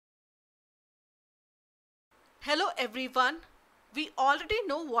Hello everyone. We already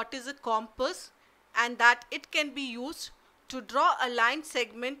know what is a compass and that it can be used to draw a line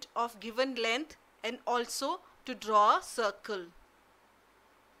segment of given length and also to draw a circle.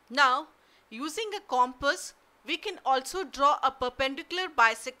 Now, using a compass, we can also draw a perpendicular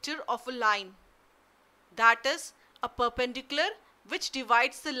bisector of a line. That is, a perpendicular which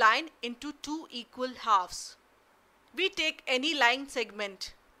divides the line into two equal halves. We take any line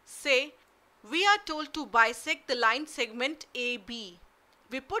segment. Say, we are told to bisect the line segment AB.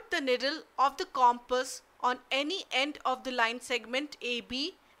 We put the needle of the compass on any end of the line segment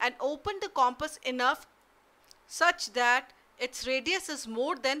AB and open the compass enough such that its radius is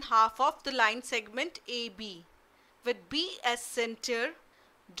more than half of the line segment AB. With B as center,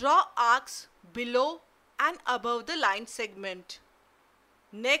 draw arcs below and above the line segment.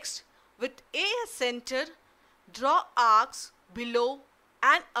 Next, with A as center, draw arcs below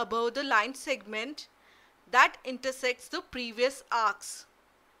and above the line segment that intersects the previous arcs.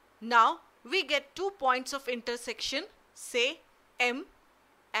 Now we get 2 points of intersection, say M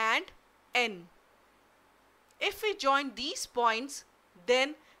and N. If we join these points,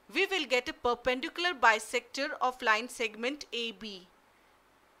 then we will get a perpendicular bisector of line segment AB.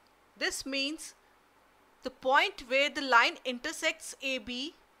 This means the point where the line intersects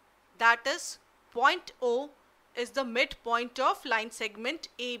AB, that is point O, is the midpoint of line segment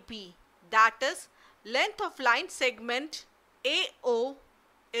AB. That is, length of line segment AO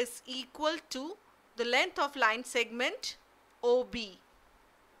is equal to the length of line segment OB.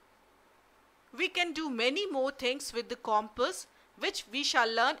 We can do many more things with the compass, which we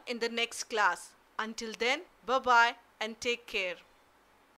shall learn in the next class. Until then, bye-bye and take care.